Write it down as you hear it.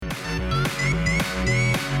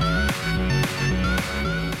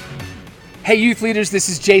Hey youth leaders, this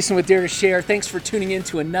is Jason with Dare to Share. Thanks for tuning in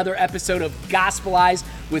to another episode of Gospelize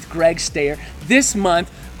with Greg Stier. This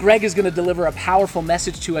month, Greg is going to deliver a powerful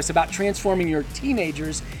message to us about transforming your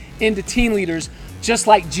teenagers into teen leaders, just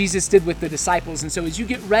like Jesus did with the disciples. And so as you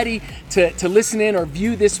get ready to listen in or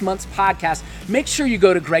view this month's podcast, make sure you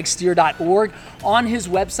go to gregstier.org. On his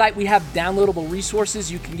website, we have downloadable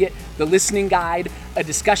resources. You can get the listening guide, a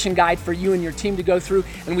discussion guide for you and your team to go through,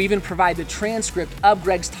 and we even provide the transcript of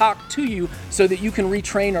Greg's talk to you so that you can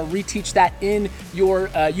retrain or reteach that in your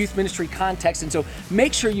youth ministry context. And so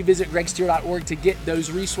make sure you visit gregstier.org to get those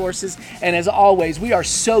resources. And as always, we are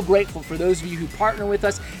so grateful for those of you who partner with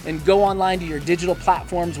us and go online to your digital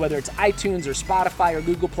platforms, whether it's iTunes or Spotify or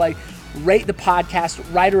Google Play. Rate the podcast,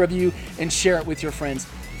 write a review, and share it with your friends.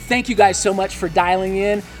 Thank you guys so much for dialing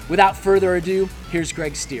in. Without further ado, here's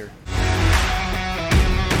Greg Stier.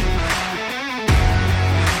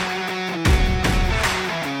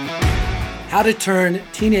 How to turn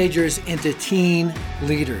teenagers into teen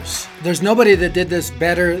leaders. There's nobody that did this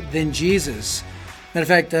better than Jesus. Matter of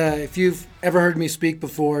fact, if you've ever heard me speak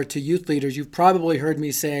before to youth leaders, you've probably heard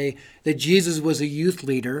me say that Jesus was a youth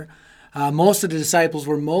leader. Most of the disciples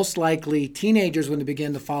were most likely teenagers when they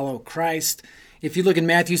began to follow Christ. If you look in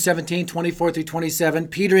Matthew 17, 24 through 27,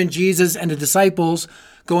 Peter and Jesus and the disciples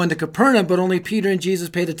go into Capernaum, but only Peter and Jesus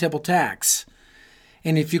pay the temple tax.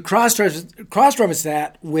 And if you cross-reference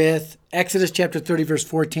that with Exodus chapter 30, verse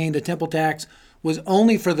 14, the temple tax was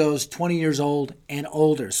only for those 20 years old and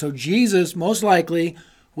older. So Jesus most likely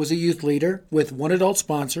was a youth leader with one adult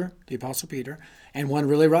sponsor, the Apostle Peter, and one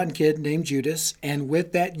really rotten kid named Judas. And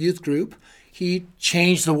with that youth group, he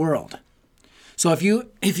changed the world. So if you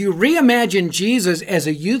reimagine Jesus as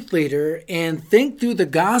a youth leader and think through the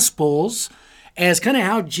Gospels as kind of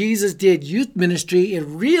how Jesus did youth ministry, it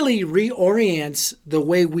really reorients the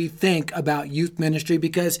way we think about youth ministry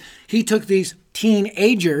because he took these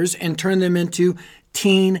teenagers and turned them into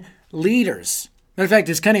teen leaders. Matter of fact,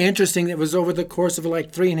 it's kind of interesting that it was over the course of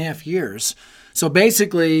like 3.5 years. So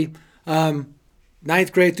basically,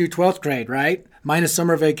 9th grade through 12th grade, right? Minus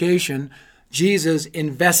summer vacation, Jesus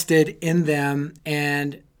invested in them.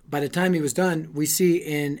 And by the time he was done, we see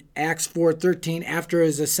in Acts 4:13, after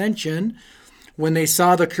his ascension, when they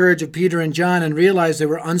saw the courage of Peter and John and realized they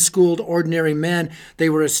were unschooled, ordinary men, they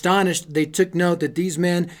were astonished. They took note that these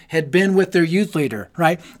men had been with their youth leader,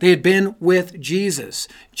 right? They had been with Jesus.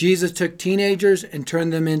 Jesus took teenagers and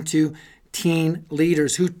turned them into teen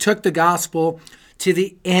leaders who took the gospel to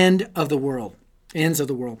the ends of the world.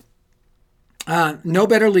 No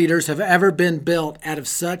better leaders have ever been built out of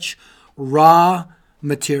such raw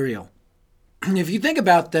material. If you think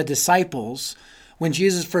about the disciples, when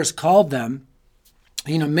Jesus first called them,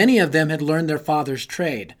 many of them had learned their father's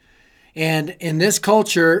trade. And in this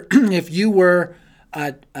culture, if you were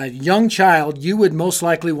a young child, you would most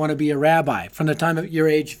likely want to be a rabbi. From the time of your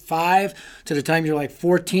age 5 to the time you're like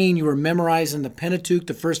 14, you were memorizing the Pentateuch,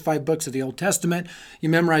 the first 5 books of the Old Testament. You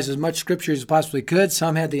memorized as much scripture as you possibly could.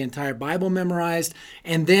 Some had the entire Bible memorized.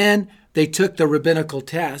 And then they took the rabbinical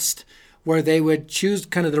test where they would choose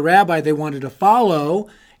kind of the rabbi they wanted to follow.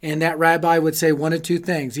 And that rabbi would say one of two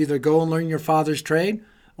things: either go and learn your father's trade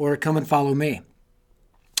or come and follow me.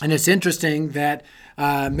 And it's interesting that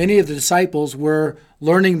many of the disciples were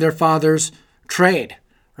learning their father's trade,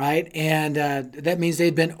 right? And that means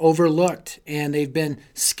they'd been overlooked and they'd been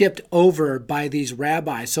skipped over by these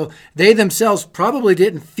rabbis. So they themselves probably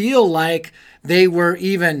didn't feel like they were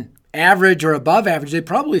even average or above average. They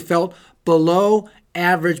probably felt below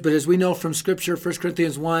average. But as we know from Scripture, 1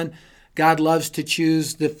 Corinthians 1, God loves to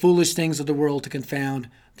choose the foolish things of the world to confound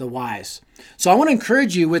the wise. So I want to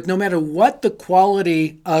encourage you with no matter what the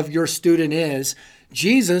quality of your student is,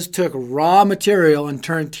 Jesus took raw material and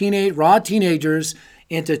turned raw teenagers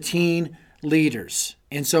into teen leaders.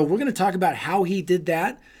 And so we're going to talk about how he did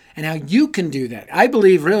that and how you can do that. I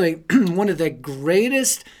believe really one of the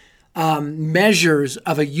greatest measures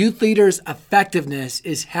of a youth leader's effectiveness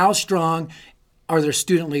is how strong are their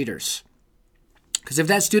student leaders. Because if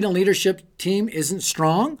that student leadership team isn't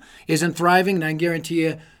strong, isn't thriving, then I guarantee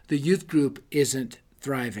you the youth group isn't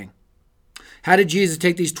thriving. How did Jesus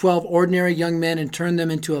take these 12 ordinary young men and turn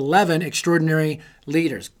them into 11 extraordinary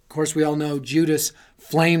leaders? Of course, we all know Judas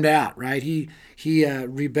flamed out, right? He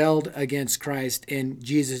rebelled against Christ, and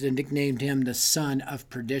Jesus nicknamed him the son of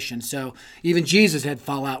perdition. So even Jesus had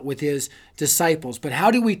fallout with his disciples. But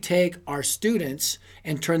how do we take our students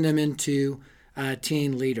and turn them into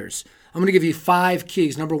teen leaders? I'm going to give you 5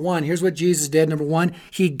 keys. Number 1, here's what Jesus did. Number 1,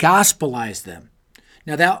 he gospelized them.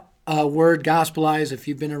 Now that word, Gospelize. If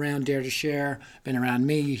you've been around Dare to Share, been around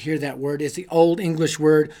me, you hear that word. It's the old English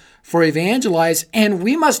word for evangelize. And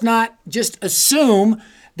we must not just assume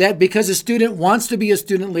that because a student wants to be a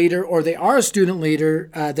student leader or they are a student leader,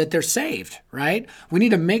 that they're saved, right? We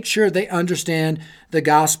need to make sure they understand the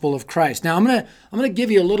gospel of Christ. Now, I'm gonna give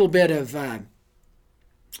you a little bit of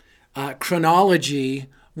chronology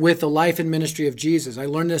with the life and ministry of Jesus. I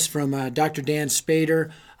learned this from Dr. Dan Spader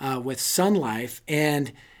with Sun Life,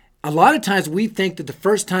 and a lot of times we think that the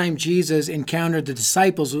first time Jesus encountered the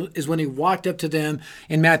disciples is when he walked up to them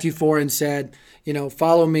in Matthew 4 and said,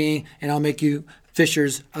 follow me and I'll make you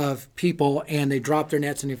fishers of people, and they dropped their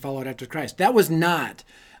nets and they followed after Christ. That was not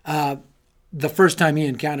the first time he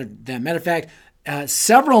encountered them. Matter of fact,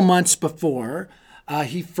 several months before,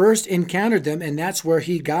 he first encountered them, and that's where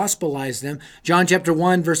he gospelized them. John chapter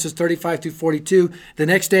 1, verses 35 through 42. The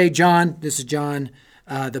next day, John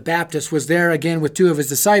the Baptist, was there again with two of his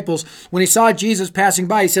disciples. When he saw Jesus passing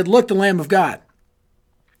by, he said, "Look, the Lamb of God."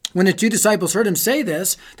 When the two disciples heard him say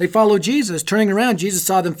this, they followed Jesus. Turning around, Jesus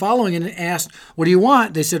saw them following and asked, "What do you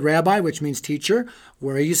want?" They said, "Rabbi," which means teacher,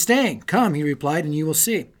 "where are you staying?" "Come," he replied, "and you will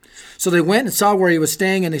see." So they went and saw where he was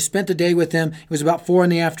staying, and they spent the day with him. It was about 4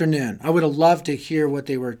 p.m. I would have loved to hear what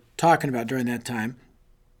they were talking about during that time.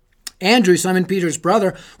 Andrew, Simon Peter's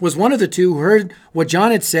brother, was one of the two who heard what John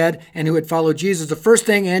had said and who had followed Jesus. The first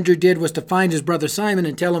thing Andrew did was to find his brother Simon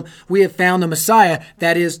and tell him, "We have found the Messiah,"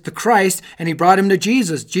 that is, the Christ, and he brought him to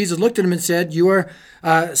Jesus. Jesus looked at him and said, "You are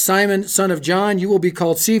Simon, son of John. You will be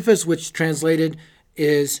called Cephas," which translated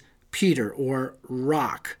is Peter or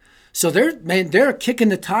rock. So they're kicking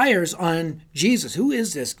the tires on Jesus. Who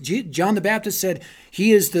is this? John the Baptist said,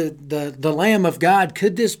 he is the Lamb of God.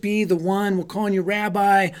 Could this be the one? We're calling you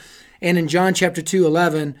Rabbi. And in John chapter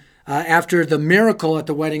 2:11, after the miracle at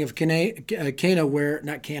the wedding of Cana,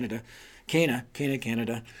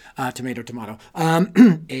 tomato.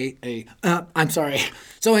 I'm sorry.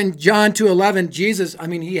 So in John 2:11, Jesus,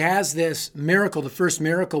 he has this miracle, the first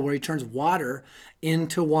miracle where he turns water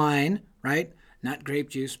into wine, right? Not grape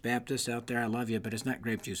juice. Baptists out there, I love you, but it's not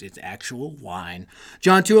grape juice. It's actual wine.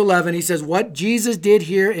 John 2:11, he says, "What Jesus did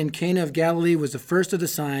here in Cana of Galilee was the first of the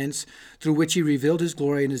signs through which he revealed his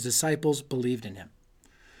glory, and his disciples believed in him."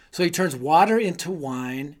 So he turns water into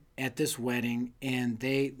wine at this wedding, and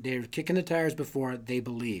they're kicking the tires before they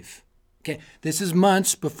believe. Okay, this is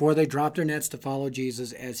months before they drop their nets to follow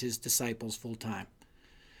Jesus as his disciples full time.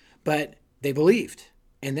 But they believed,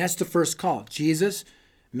 and that's the first call. Jesus,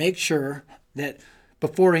 make sure that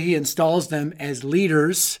before he installs them as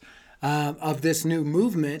leaders of this new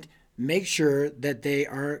movement, make sure that they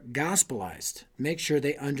are gospelized. Make sure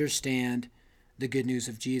they understand the good news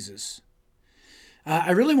of Jesus.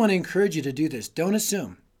 I really want to encourage you to do this. Don't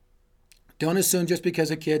assume. Don't assume just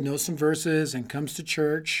because a kid knows some verses and comes to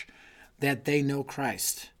church that they know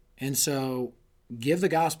Christ. And so give the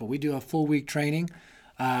gospel. We do a full week training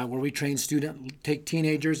where we take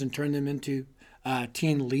teenagers and turn them into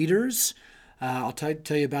teen leaders. I'll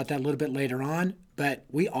tell you about that a little bit later on, but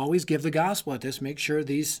we always give the gospel at this. Make sure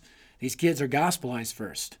these kids are gospelized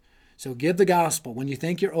first. So give the gospel. When you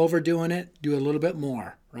think you're overdoing it, do a little bit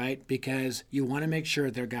more, right? Because you want to make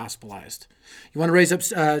sure they're gospelized. You want to raise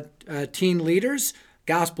up teen leaders?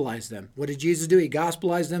 Gospelize them. What did Jesus do? He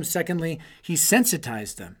gospelized them. Secondly, he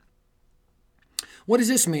sensitized them. What does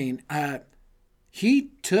this mean?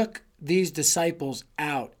 He took these disciples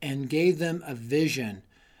out and gave them a vision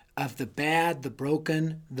of the bad, the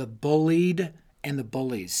broken, the bullied, and the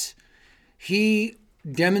bullies. He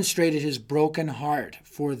demonstrated his broken heart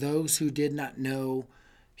for those who did not know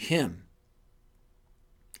him.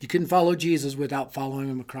 You couldn't follow Jesus without following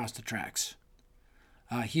him across the tracks.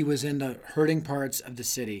 He was in the hurting parts of the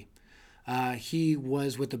city. He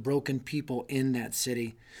was with the broken people in that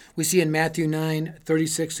city. We see in Matthew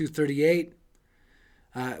 9:36 through 38,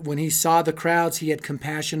 when he saw the crowds, he had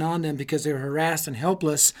compassion on them because they were harassed and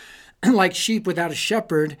helpless, like sheep without a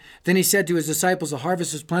shepherd. Then he said to his disciples, "The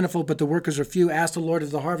harvest is plentiful, but the workers are few. Ask the Lord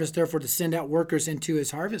of the harvest, therefore, to send out workers into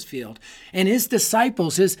his harvest field." And his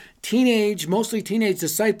disciples, his mostly teenage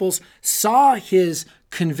disciples, saw his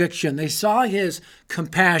conviction. They saw his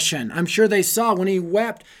compassion. I'm sure they saw when he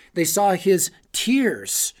wept, they saw his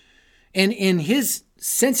tears. And in his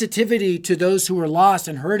sensitivity to those who were lost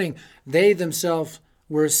and hurting, they themselves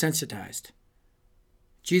were sensitized.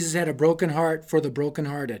 Jesus had a broken heart for the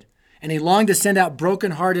brokenhearted, and he longed to send out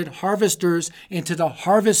brokenhearted harvesters into the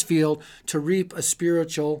harvest field to reap a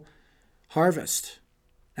spiritual harvest.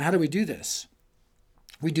 Now, how do we do this?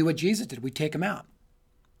 We do what Jesus did. We take them out.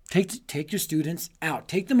 Take your students out.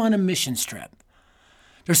 Take them on a mission trip.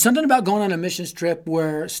 There's something about going on a missions trip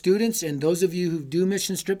where students and those of you who do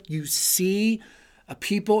missions trip, you see a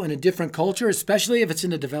people in a different culture, especially if it's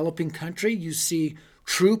in a developing country. You see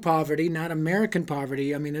true poverty, not American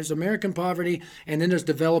poverty. I mean, there's American poverty, and then there's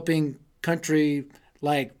developing country,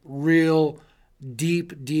 like real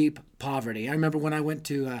deep, deep poverty. I remember when I went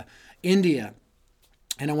to India,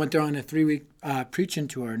 and I went there on a 3-week preaching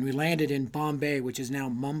tour, and we landed in Bombay, which is now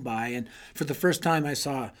Mumbai. And for the first time, I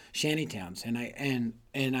saw shanty towns, and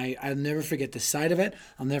I'll never forget the sight of it.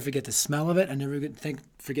 I'll never forget the smell of it. I never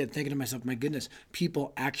forget thinking to myself, my goodness,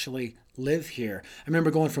 people actually live here. I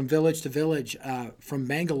remember going from village to village, from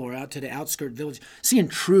Bangalore out to the outskirt village, seeing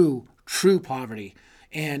true poverty.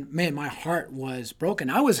 And man, my heart was broken.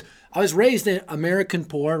 I was raised in American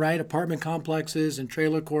poor, right? Apartment complexes and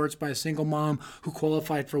trailer courts by a single mom who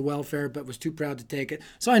qualified for welfare but was too proud to take it.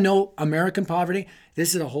 So I know American poverty.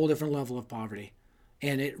 This is a whole different level of poverty.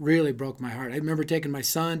 And it really broke my heart. I remember taking my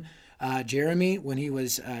son, Jeremy, when he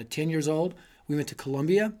was 10 years old. We went to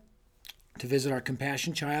Colombia to visit our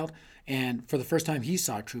compassion child. And for the first time, he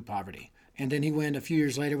saw true poverty. And then he went a few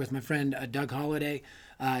years later with my friend Doug Holliday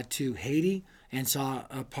to Haiti and saw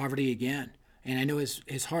poverty again. And I know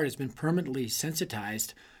his heart has been permanently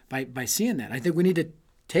sensitized by seeing that. I think we need to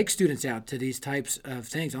take students out to these types of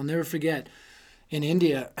things. I'll never forget in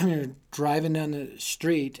India, we were driving down the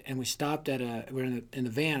street and we stopped we were in the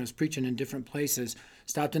van. I was preaching in different places.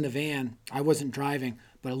 Stopped in the van. I wasn't driving,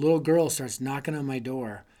 but a little girl starts knocking on my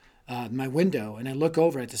door, my window, and I look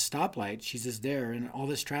over at the stoplight. She's just there in all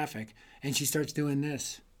this traffic, and she starts doing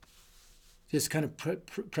this. Just kind of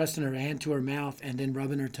pressing her hand to her mouth and then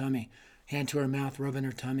rubbing her tummy. Hand to her mouth, rubbing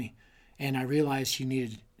her tummy. And I realized she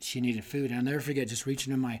needed food. And I'll never forget just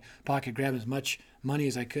reaching in my pocket, grabbing as much money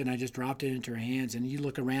as I could, and I just dropped it into her hands. And you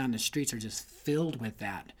look around, the streets are just filled with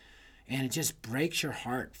that. And it just breaks your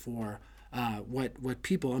heart for what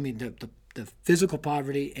people, I mean, the physical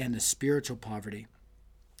poverty and the spiritual poverty.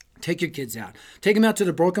 Take your kids out. Take them out to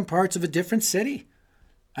the broken parts of a different city.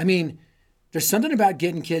 I mean, there's something about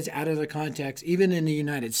getting kids out of their context, even in the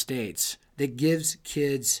United States, that gives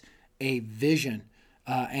kids a vision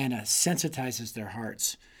and sensitizes their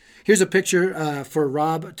hearts. Here's a picture for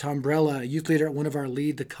Rob Tombrella, a youth leader at one of our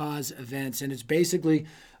Lead the Cause events. And it's basically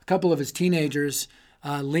a couple of his teenagers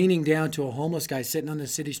leaning down to a homeless guy sitting on the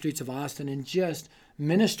city streets of Austin and just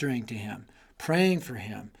ministering to him, praying for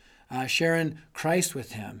him, sharing Christ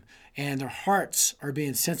with him. And their hearts are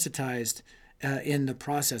being sensitized in the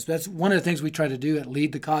process. That's one of the things we try to do at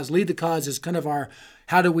Lead the Cause. Lead the Cause is kind of our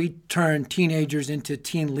how do we turn teenagers into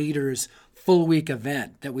teen leaders full week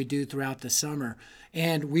event that we do throughout the summer.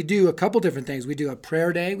 And we do a couple different things. We do a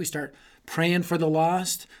prayer day. We start praying for the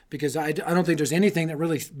lost because I don't think there's anything that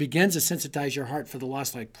really begins to sensitize your heart for the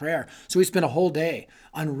lost like prayer. So we spend a whole day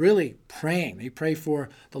on really praying. They pray for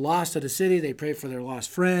the lost of the city. They pray for their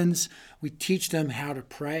lost friends. We teach them how to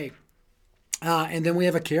pray. And then we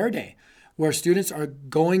have a care day where students are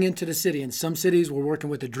going into the city. In some cities, we're working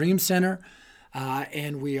with the Dream Center,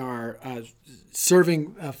 and we are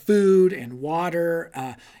serving food and water.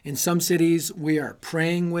 In some cities, we are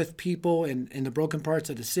praying with people in the broken parts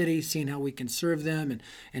of the city, seeing how we can serve them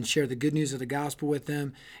and share the good news of the gospel with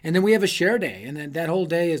them. And then we have a share day, and then that whole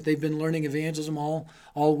day is they've been learning evangelism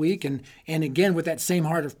all week. And again, with that same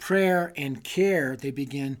heart of prayer and care, they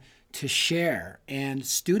begin to share. And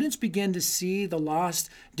students begin to see the lost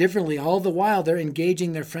differently. All the while, they're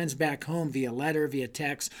engaging their friends back home via letter, via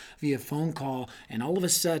text, via phone call. And all of a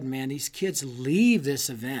sudden, man, these kids leave this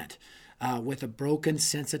event with a broken,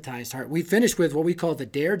 sensitized heart. We finished with what we call the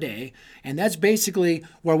Dare Day. And that's basically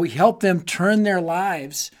where we help them turn their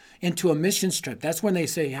lives into a mission trip. That's when they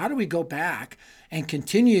say, how do we go back and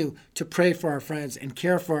continue to pray for our friends and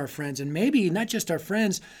care for our friends? And maybe not just our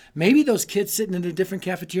friends, maybe those kids sitting at a different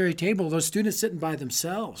cafeteria table, those students sitting by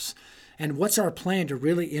themselves. And what's our plan to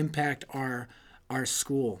really impact our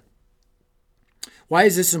school? Why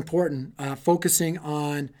is this important? Focusing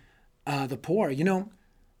on the poor. You know,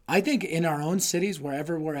 I think in our own cities,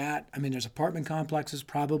 wherever we're at, I mean, there's apartment complexes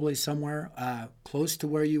probably somewhere close to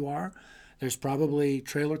where you are. There's probably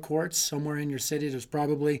trailer courts somewhere in your city. There's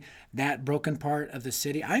probably that broken part of the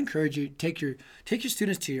city. I encourage you, take your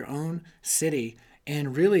students to your own city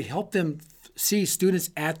and really help them see students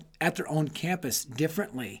at their own campus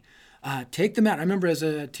differently. Take them out. I remember as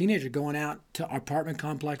a teenager going out to apartment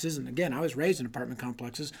complexes. And again, I was raised in apartment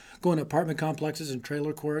complexes, going to apartment complexes and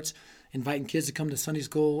trailer courts, inviting kids to come to Sunday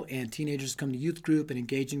school and teenagers to come to youth group and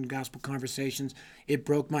engaging in gospel conversations. It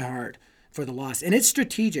broke my heart for the lost. And it's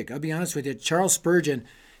strategic. I'll be honest with you. Charles Spurgeon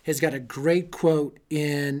has got a great quote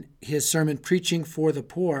in his sermon, Preaching for the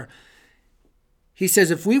Poor. He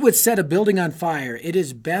says, if we would set a building on fire, it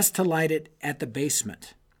is best to light it at the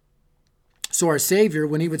basement. So our Savior,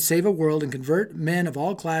 when he would save a world and convert men of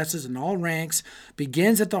all classes and all ranks,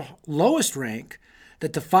 begins at the lowest rank,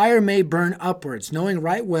 that the fire may burn upwards, knowing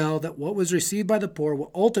right well that what was received by the poor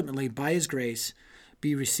will ultimately, by his grace,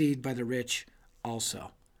 be received by the rich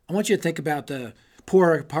also. I want you to think about the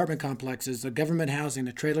poor apartment complexes, the government housing,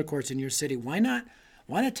 the trailer courts in your city. Why not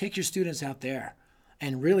take your students out there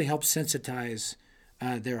and really help sensitize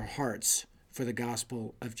their hearts for the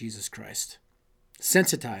gospel of Jesus Christ?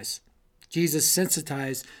 Sensitize. Jesus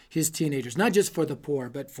sensitized his teenagers, not just for the poor,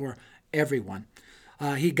 but for everyone.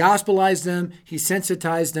 He gospelized them, he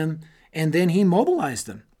sensitized them, and then he mobilized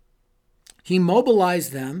them. He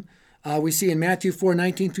mobilized them. We see in Matthew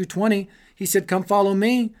 4:19-20, he said, come follow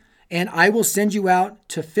me, and I will send you out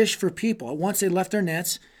to fish for people. Once they left their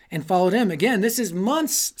nets and followed him. Again, this is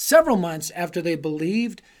several months after they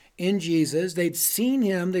believed in Jesus. They'd seen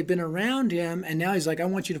him, they'd been around him, and now he's like, I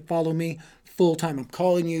want you to follow me full time. I'm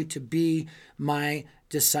calling you to be my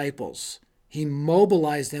disciples. He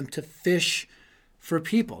mobilized them to fish for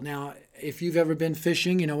people. Now, if you've ever been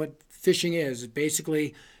fishing, you know what fishing is. It's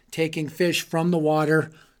basically taking fish from the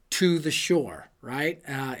water to the shore, right?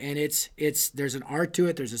 And there's an art to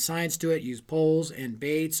it. There's a science to it. You use poles and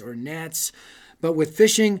baits or nets. But with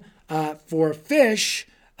fishing for fish,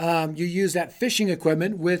 you use that fishing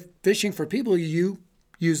equipment. With fishing for people, you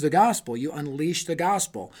use the gospel. You unleash the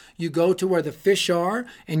gospel. You go to where the fish are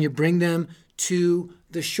and you bring them to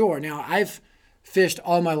the shore. Now, I've fished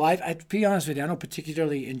all my life. To be honest with you, I don't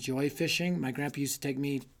particularly enjoy fishing. My grandpa used to take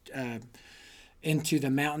me into the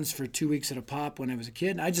mountains for 2 weeks at a pop when I was a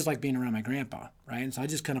kid. And I just like being around my grandpa, right? And so I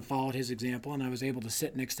just kind of followed his example, and I was able to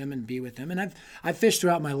sit next to him and be with him. And I've fished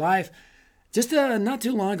throughout my life. Just not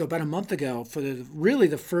too long ago, about a month ago, for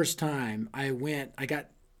the first time, I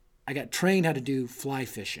got trained how to do fly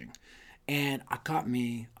fishing, and I caught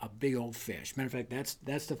me a big old fish. Matter of fact,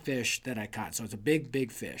 that's the fish that I caught. So it's a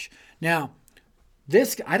big fish. Now,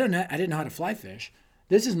 I didn't know how to fly fish.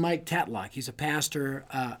 This is Mike Tatlock. He's a pastor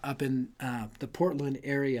up in the Portland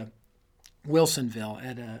area, Wilsonville,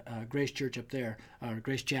 at a Grace Church up there, or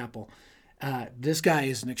Grace Chapel. This guy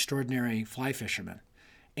is an extraordinary fly fisherman.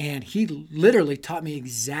 And he literally taught me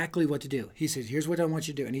exactly what to do. He says, here's what I want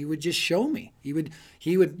you to do. And he would just show me. He would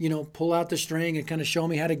pull out the string and kind of show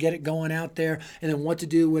me how to get it going out there, and then what to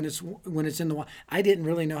do when it's in the water. I didn't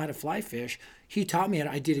really know how to fly fish. He taught me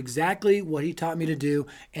I did exactly what he taught me to do.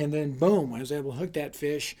 And then boom, I was able to hook that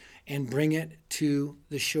fish and bring it to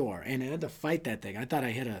the shore. And I had to fight that thing. I thought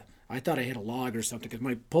I hit a log or something because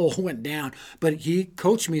my pole went down. But he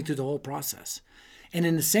coached me through the whole process. And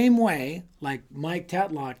in the same way, like Mike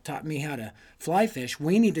Tatlock taught me how to fly fish,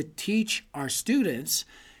 we need to teach our students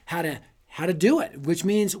how to do it, which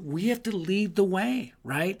means we have to lead the way,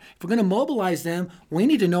 right? If we're going to mobilize them, we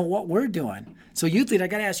need to know what we're doing. So youth lead, I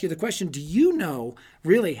got to ask you the question, do you know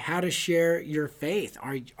really how to share your faith?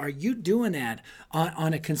 Are you doing that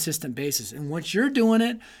on a consistent basis? And once you're doing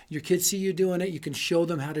it, your kids see you doing it, you can show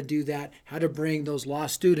them how to do that, how to bring those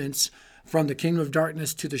lost students from the kingdom of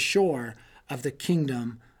darkness to the shore of the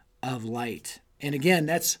kingdom of light. And again,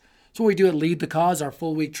 that's what we do at Lead the Cause. Our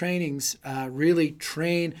full week trainings really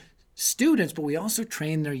train students, but we also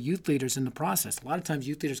train their youth leaders in the process. A lot of times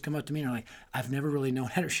youth leaders come up to me and are like, I've never really known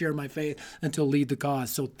how to share my faith until Lead the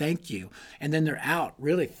Cause, so thank you. And then they're out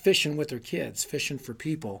really fishing with their kids, fishing for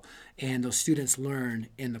people, and those students learn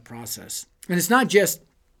in the process. And it's not just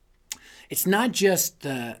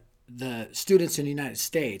the students in the United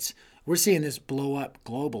States. We're seeing this blow up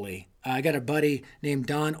globally. I got a buddy named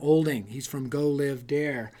Don Olding. He's from Go Live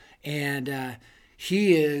Dare. And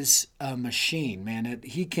he is a machine, man.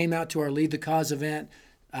 He came out to our Lead the Cause event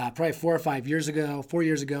probably 4 years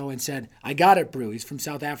ago, and said, I got it, Brew. He's from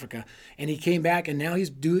South Africa. And he came back, and now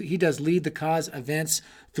he does Lead the Cause events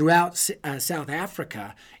throughout South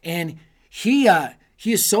Africa. And he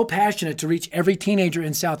is so passionate to reach every teenager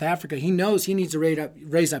in South Africa. He knows he needs to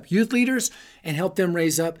raise up youth leaders and help them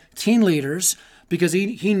raise up teen leaders, because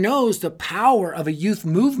he knows the power of a youth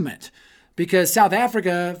movement. Because South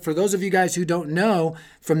Africa, for those of you guys who don't know,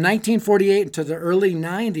 from 1948 to the early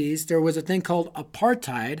 90s, there was a thing called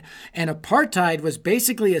apartheid. And apartheid was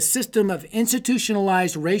basically a system of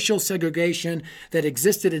institutionalized racial segregation that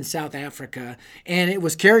existed in South Africa. And it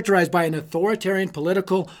was characterized by an authoritarian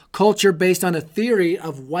political culture based on a theory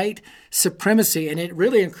of white supremacy. And it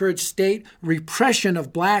really encouraged state repression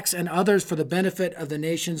of blacks and others for the benefit of the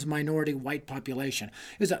nation's minority white population.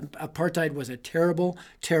 Apartheid was a terrible,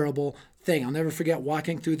 terrible thing. I'll never forget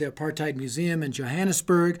walking through the Apartheid Museum in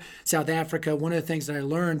Johannesburg, South Africa. One of the things that I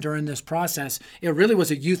learned during this process, it really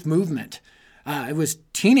was a youth movement It was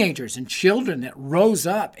teenagers and children that rose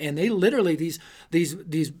up, and they literally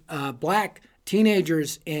these black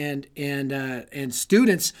teenagers and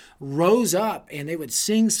students rose up, and they would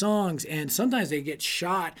sing songs, and sometimes they get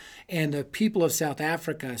shot. And the people of South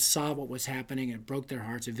Africa saw what was happening and broke their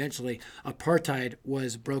hearts. Eventually, apartheid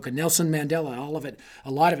was broken. Nelson Mandela,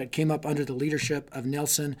 a lot of it came up under the leadership of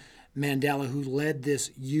Nelson Mandela, who led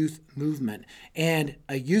this youth movement. And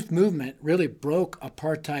a youth movement really broke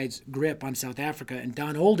apartheid's grip on South Africa. And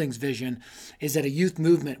Don Olding's vision is that a youth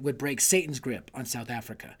movement would break Satan's grip on South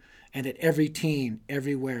Africa, and that every teen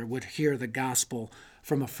everywhere would hear the gospel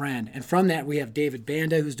from a friend. And from that, we have David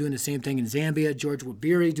Banda, who's doing the same thing in Zambia, George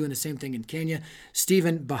Wabiri doing the same thing in Kenya,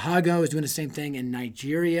 Stephen Bahago is doing the same thing in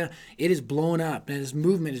Nigeria. It is blowing up, and this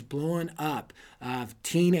movement is blowing up of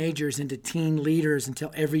teenagers into teen leaders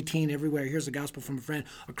until every teen everywhere hears the gospel from a friend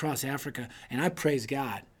across Africa. And I praise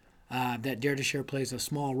God that Dare to Share plays a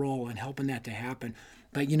small role in helping that to happen.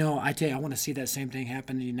 But I tell you, I want to see that same thing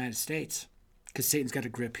happen in the United States, because Satan's got a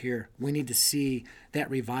grip here. We need to see that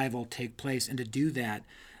revival take place. And to do that,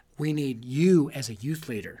 we need you as a youth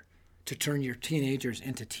leader to turn your teenagers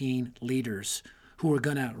into teen leaders who are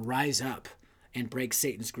going to rise up and break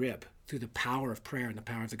Satan's grip through the power of prayer and the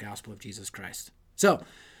power of the gospel of Jesus Christ. So,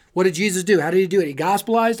 what did Jesus do? How did he do it? He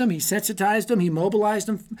gospelized them, he sensitized them, he mobilized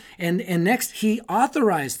them, and next he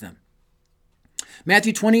authorized them.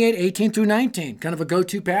 Matthew 28, 18 through 19, kind of a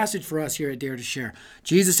go-to passage for us here at Dare to Share.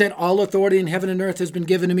 Jesus said, "All authority in heaven and earth has been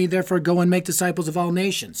given to me, therefore go and make disciples of all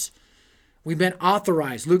nations." We've been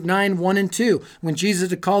authorized. Luke 9, 1 and 2. When Jesus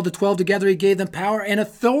had called the 12 together, he gave them power and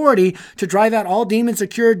authority to drive out all demons, to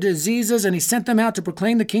cure diseases, and he sent them out to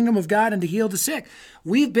proclaim the kingdom of God and to heal the sick.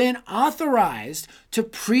 We've been authorized to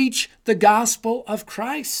preach the gospel of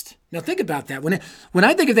Christ. Now think about that. When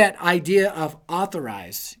I think of that idea of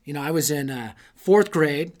authorized, I was in fourth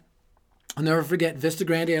grade. I'll never forget Vista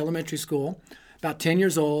Grande Elementary School. About 10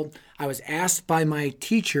 years old, I was asked by my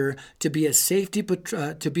teacher to be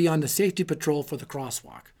to be on the safety patrol for the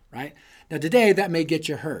crosswalk. Right now, today that may get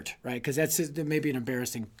you hurt, right? Because that's maybe an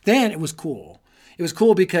embarrassing. Then it was cool. It was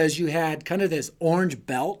cool because you had kind of this orange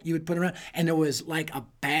belt you would put around, and there was like a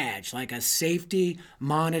badge, like a safety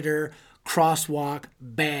monitor crosswalk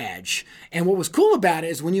badge. And what was cool about it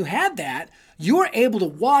is when you had that, you were able to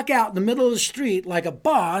walk out in the middle of the street like a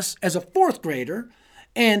boss as a fourth grader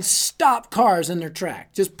and stop cars in their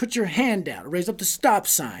track. Just put your hand out, raise up the stop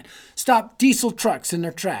sign, stop diesel trucks in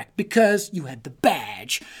their track, because you had the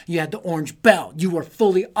badge, you had the orange belt. You were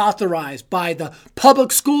fully authorized by the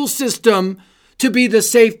public school system to be the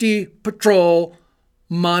safety patrol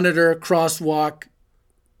monitor crosswalk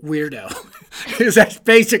weirdo. Because that's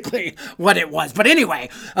basically what it was. But anyway,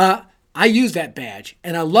 I used that badge,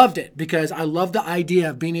 and I loved it because I loved the idea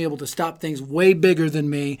of being able to stop things way bigger than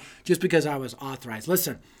me just because I was authorized.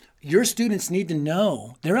 Listen, your students need to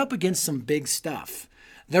know they're up against some big stuff.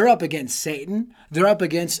 They're up against Satan. They're up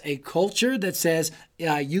against a culture that says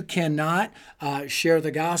you cannot share the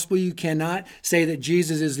gospel. You cannot say that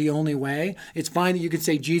Jesus is the only way. It's fine that you can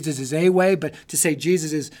say Jesus is a way, but to say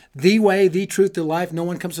Jesus is the way, the truth, the life, no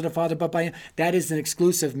one comes to the Father but by him, that is an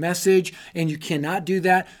exclusive message, and you cannot do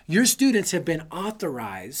that. Your students have been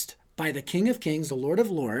authorized by the King of Kings, the Lord of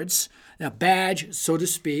Lords, a badge, so to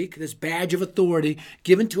speak, this badge of authority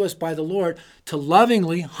given to us by the Lord to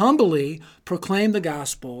lovingly, humbly proclaim the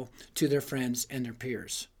gospel to their friends and their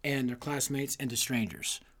peers and their classmates and to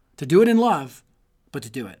strangers. To do it in love, but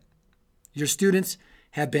to do it. Your students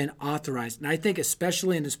have been authorized. And I think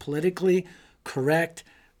especially in this politically correct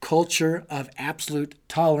culture of absolute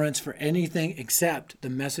tolerance for anything except the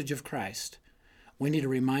message of Christ, we need to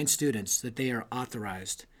remind students that they are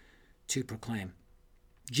authorized to proclaim.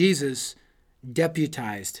 Jesus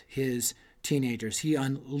deputized his teenagers. He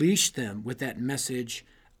unleashed them with that message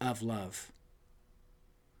of love.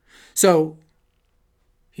 So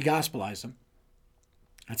he gospelized them.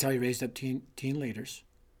 That's how he raised up teen leaders.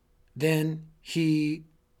 Then he,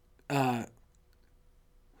 what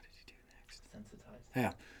did he do next? Sensitized.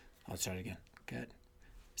 Yeah, I'll start again. Good.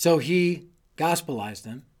 So he gospelized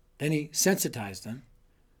them. Then he sensitized them.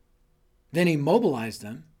 Then he mobilized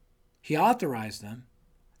them. He authorized them.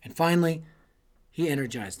 And finally, he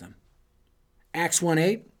energized them. Acts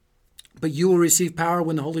 1:8, "But you will receive power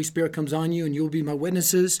when the Holy Spirit comes on you, and you will be my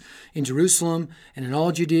witnesses in Jerusalem and in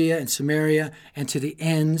all Judea and Samaria and to the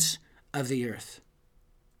ends of the earth."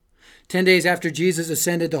 10 days after Jesus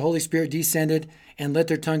ascended, the Holy Spirit descended and lit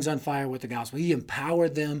their tongues on fire with the gospel. He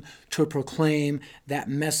empowered them to proclaim that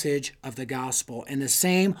message of the gospel. And the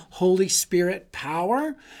same Holy Spirit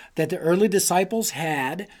power that the early disciples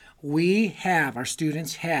had, we have, our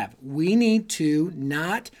students have. We need to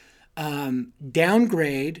not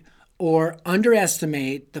downgrade or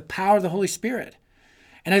underestimate the power of the Holy Spirit.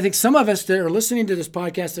 And I think some of us that are listening to this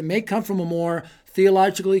podcast that may come from a more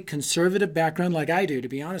theologically conservative background like I do, to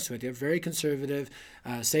be honest with you, very conservative,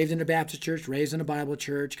 saved in a Baptist church, raised in a Bible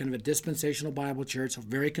church, kind of a dispensational Bible church, so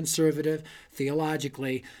very conservative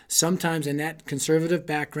theologically. Sometimes in that conservative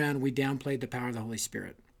background, we downplayed the power of the Holy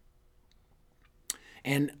Spirit.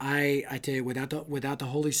 And I tell you, without the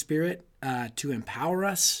Holy Spirit to empower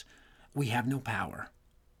us, we have no power.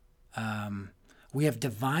 We have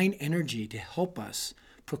divine energy to help us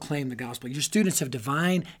proclaim the gospel. Your students have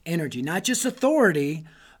divine energy, not just authority,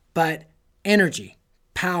 but energy,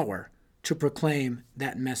 power to proclaim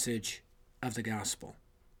that message of the gospel.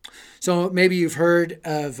 So maybe you've heard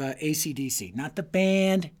of AC/DC, not the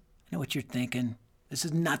band. I know what you're thinking. This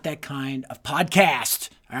is not that kind of podcast,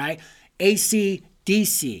 all right?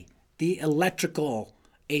 AC/DC, the electrical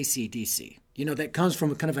AC/DC. You know, that comes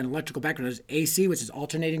from a kind of an electrical background. There's AC, which is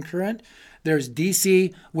alternating current. There's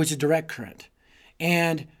DC, which is direct current.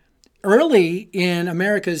 And early in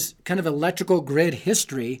America's kind of electrical grid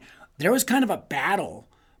history, there was kind of a battle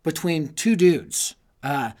between two dudes.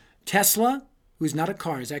 Tesla, who's not a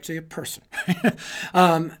car, is actually a person,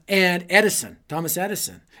 and Edison, Thomas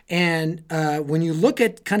Edison. And when you look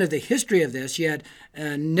at kind of the history of this, you had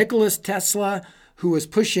Nicholas Tesla, who was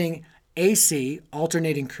pushing AC,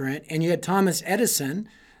 alternating current, and you had Thomas Edison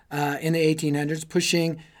in the 1800s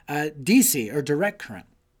pushing DC, or direct current.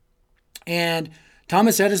 And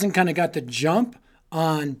Thomas Edison kind of got the jump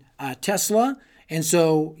on Tesla. And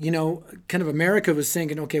so, you know, kind of America was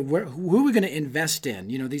thinking, okay, who are we going to invest in?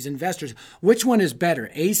 You know, these investors, which one is better,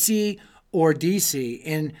 AC or DC?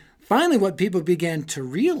 And finally, what people began to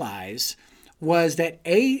realize was that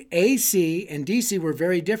AC and DC were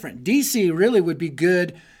very different. DC really would be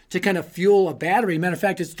good to kind of fuel a battery. Matter of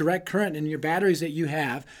fact, it's direct current, and your batteries that you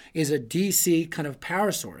have is a DC kind of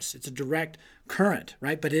power source. It's a direct current,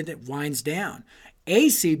 right? But it winds down.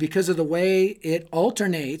 AC, because of the way it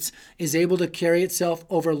alternates, is able to carry itself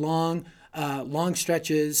over long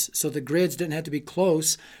stretches, so the grids didn't have to be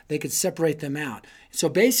close. They could separate them out. So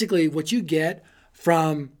basically, what you get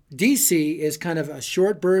from DC is kind of a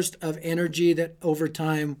short burst of energy that over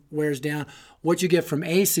time wears down. What you get from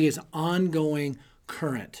AC is ongoing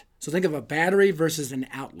current. So think of a battery versus an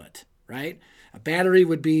outlet, right? A battery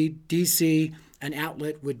would be DC, an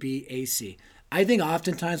outlet would be AC. I think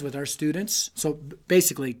oftentimes with our students, so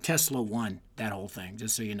basically Tesla won that whole thing,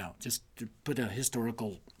 just so you know, just to put a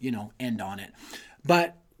historical, end on it.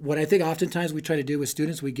 But what I think oftentimes we try to do with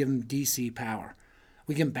students, we give them DC power.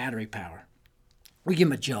 We give them battery power. We give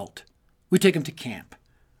them a jolt. We take them to camp.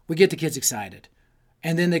 We get the kids excited.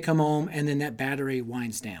 And then they come home and then that battery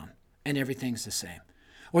winds down and everything's the same.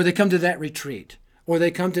 Or they come to that retreat, or they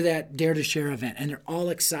come to that Dare to Share event and they're all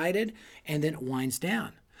excited and then it winds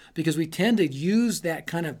down. Because we tend to use that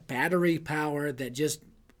kind of battery power that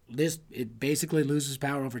it basically loses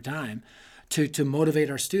power over time to motivate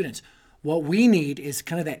our students. What we need is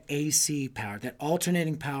kind of that AC power, that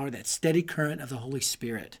alternating power, that steady current of the Holy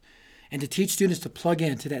Spirit. And to teach students to plug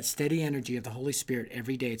into that steady energy of the Holy Spirit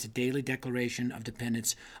every day. It's a daily declaration of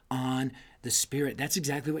dependence on the Spirit. That's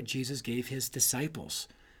exactly what Jesus gave his disciples.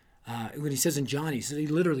 When he says in John, he said he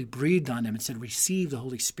literally breathed on them and said, receive the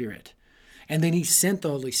Holy Spirit. And then he sent the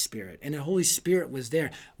Holy Spirit, and the Holy Spirit was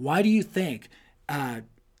there. Why do you think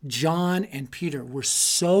John and Peter were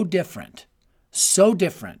so different?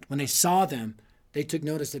 When they saw them, they took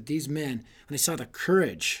notice that these men, when they saw the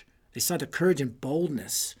courage and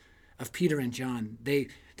boldness of Peter and John, they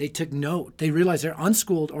took note. They realized they're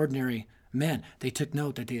unschooled, ordinary men. They took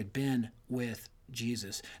note that they had been with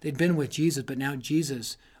Jesus. They'd been with Jesus, but now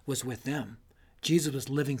Jesus was with them. Jesus was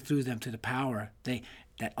living through them to the power,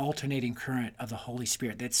 that alternating current of the Holy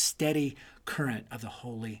Spirit, that steady current of the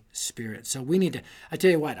Holy Spirit. So we need to, I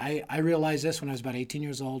tell you what, I realized this when I was about 18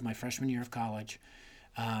 years old, my freshman year of college.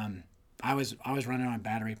 I was running on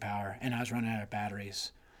battery power, and I was running out of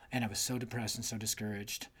batteries, and I was so depressed and so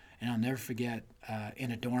discouraged. And I'll never forget,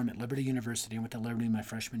 in a dorm at Liberty University, I went to Liberty my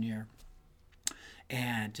freshman year,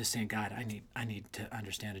 and just saying, God, I need to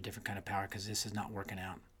understand a different kind of power because this is not working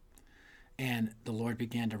out. And the Lord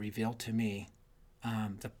began to reveal to me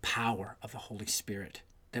the power of the Holy Spirit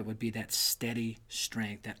that would be that steady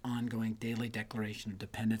strength, that ongoing daily declaration of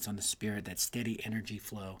dependence on the Spirit, that steady energy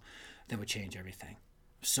flow that would change everything.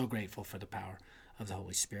 I'm so grateful for the power of the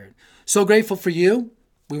Holy Spirit. So grateful for you.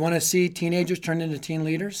 We want to see teenagers turn into teen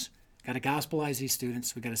leaders. Got to gospelize these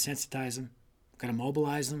students. We've got to sensitize them. We've got to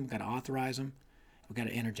mobilize them. We've got to authorize them. We've got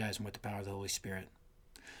to energize them with the power of the Holy Spirit.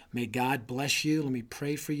 May God bless you. Let me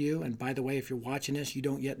pray for you. And by the way, if you're watching this, you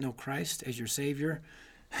don't yet know Christ as your Savior,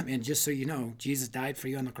 I mean, just so you know, Jesus died for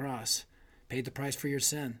you on the cross, paid the price for your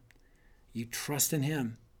sin. You trust in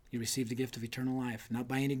him, you receive the gift of eternal life, not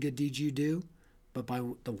by any good deeds you do, but by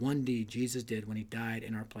the one deed Jesus did when he died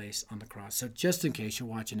in our place on the cross. So just in case you're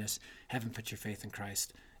watching this, haven't put your faith in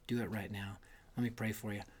Christ, do it right now. Let me pray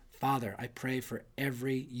for you. Father, I pray for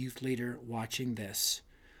every youth leader watching this.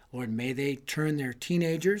 Lord, may they turn their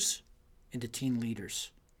teenagers into teen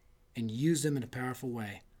leaders and use them in a powerful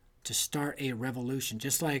way to start a revolution,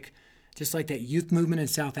 just like that youth movement in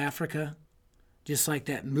South Africa, just like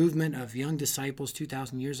that movement of young disciples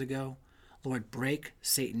 2,000 years ago. Lord, break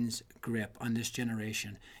Satan's grip on this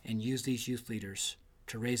generation and use these youth leaders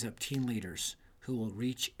to raise up teen leaders who will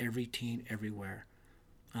reach every teen everywhere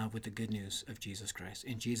with the good news of Jesus Christ.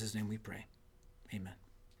 In Jesus' name we pray. Amen.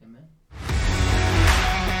 Amen.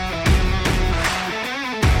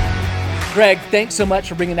 Greg, thanks so much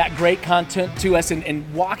for bringing that great content to us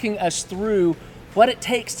and walking us through what it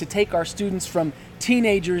takes to take our students from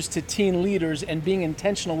teenagers to teen leaders and being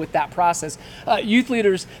intentional with that process. Youth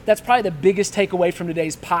leaders, that's probably the biggest takeaway from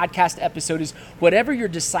today's podcast episode is whatever your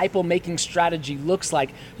disciple-making strategy looks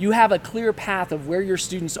like, you have a clear path of where your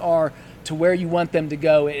students are to where you want them to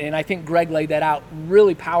go. And I think Greg laid that out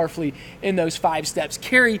really powerfully in those 5 steps.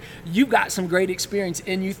 Carrie, you've got some great experience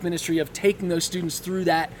in youth ministry of taking those students through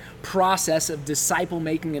that process of disciple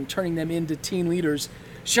making and turning them into teen leaders.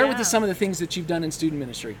 Share with us some of the things that you've done in student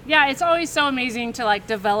ministry. Yeah, it's always so amazing to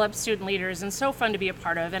develop student leaders and so fun to be a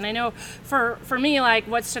part of. And I know for me,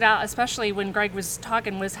 what stood out, especially when Greg was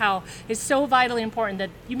talking, was how it's so vitally important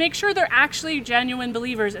that you make sure they're actually genuine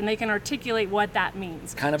believers and they can articulate what that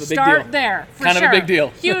means. Kind of a big deal. Start there, for sure. Kind of a big deal.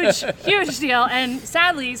 Huge deal. And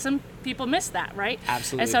sadly, some people miss that, right?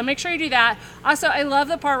 Absolutely. And so make sure you do that. Also, I love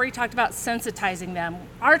the part where you talked about sensitizing them.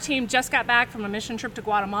 Our team just got back from a mission trip to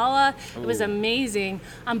Guatemala. It was amazing.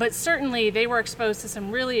 But certainly they were exposed to some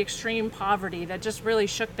really extreme poverty that just really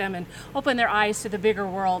shook them and opened their eyes to the bigger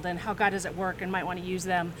world and how God is at work and might want to use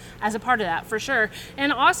them as a part of that, for sure.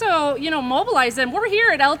 And also, mobilize them. We're here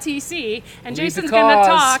at LTC, and Jason's going to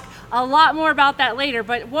talk a lot more about that later.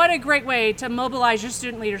 But what a great way to mobilize your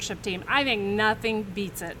student leadership team. I think nothing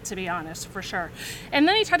beats it, to be honest, for sure. And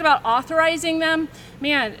then he talked about authorizing them.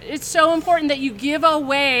 Man, it's so important that you give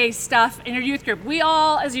away stuff in your youth group. We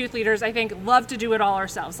all, as youth leaders, I think, love to do it all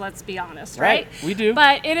ourselves, let's be honest, right? We do.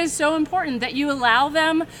 But it is so important that you allow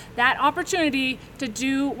them that opportunity to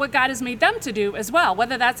do what God has made them to do as well,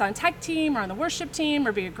 whether that's on tech team or on the worship team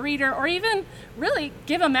or be a greeter or even really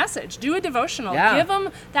give a message, do a devotional, give them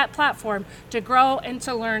that platform to grow and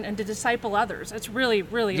to learn and to disciple others. It's really,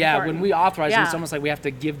 really important. Yeah, when we authorize them, it's almost like we have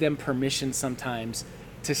to give them permission sometimes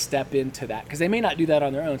to step into that because they may not do that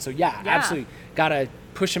on their own. So absolutely, gotta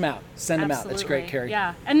push them out, send them out. That's great, Carrie.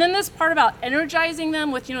 Yeah, and then this part about energizing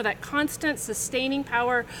them with that constant sustaining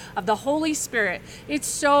power of the Holy Spirit. It's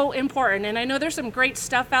so important, and I know there's some great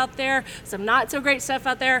stuff out there, some not so great stuff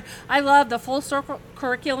out there. I love the Full Circle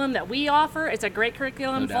curriculum that we offer. It's a great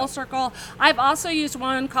curriculum, Full Circle. I've also used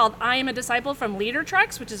one called I Am a Disciple from Leader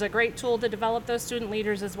Treks, which is a great tool to develop those student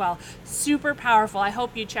leaders as well. Super powerful. I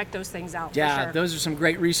hope you check those things out. Yeah, for sure. Those are some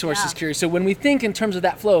great resources, Carrie. So when we think in terms of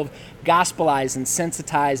that flow of gospelize and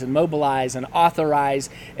sensitize and mobilize and authorize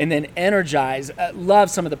and then energize, love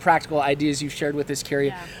some of the practical ideas you've shared with us,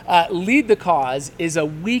 Carrie. Lead the Cause is a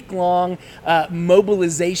week-long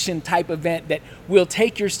mobilization type event that will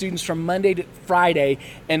take your students from Monday to Friday,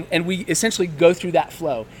 and we essentially go through that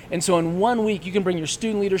flow. And so in 1 week, you can bring your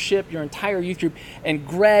student leadership, your entire youth group, and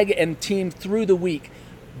Greg and team through the week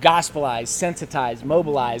gospelize, sensitize,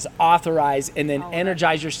 mobilize, authorize, and then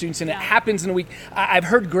energize your students. And it happens in a week. I've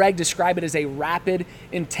heard Greg describe it as a rapid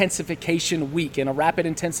intensification week and a rapid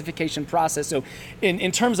intensification process. So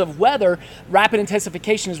in terms of weather, rapid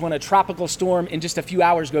intensification is when a tropical storm in just a few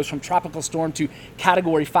hours goes from tropical storm to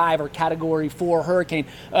Category 5 or Category 4 hurricane,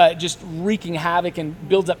 just wreaking havoc and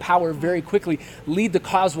builds up power very quickly. Lead the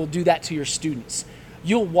Cause will do that to your students.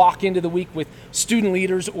 You'll walk into the week with student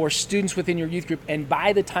leaders or students within your youth group, and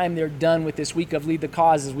by the time they're done with this week of Lead the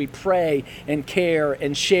Cause, as we pray and care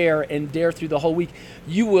and share and dare through the whole week,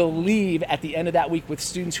 you will leave at the end of that week with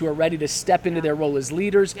students who are ready to step into their role as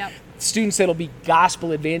leaders, students that'll be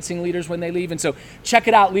gospel advancing leaders when they leave. And so check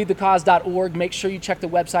it out, leadthecause.org. Make sure you check the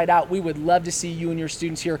website out. We would love to see you and your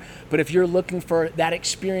students here. But if you're looking for that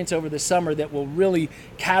experience over the summer that will really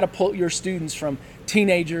catapult your students from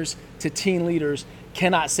teenagers to teen leaders,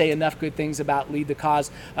 cannot say enough good things about Lead the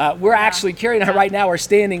Cause. We're actually, Carrie and I right now are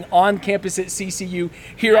standing on campus at CCU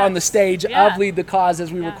here on the stage of Lead the Cause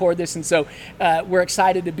as we record this. And so we're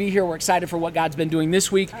excited to be here. We're excited for what God's been doing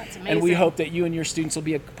this week. And we hope that you and your students will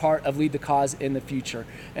be a part of Lead the Cause in the future.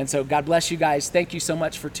 And so God bless you guys. Thank you so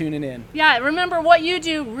much for tuning in. Yeah, remember what you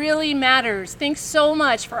do really matters. Thanks so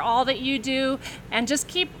much for all that you do. And just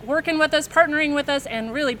keep working with us, partnering with us,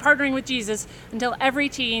 and really partnering with Jesus until every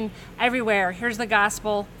teen, everywhere, hears the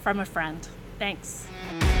gospel from a friend. Thanks.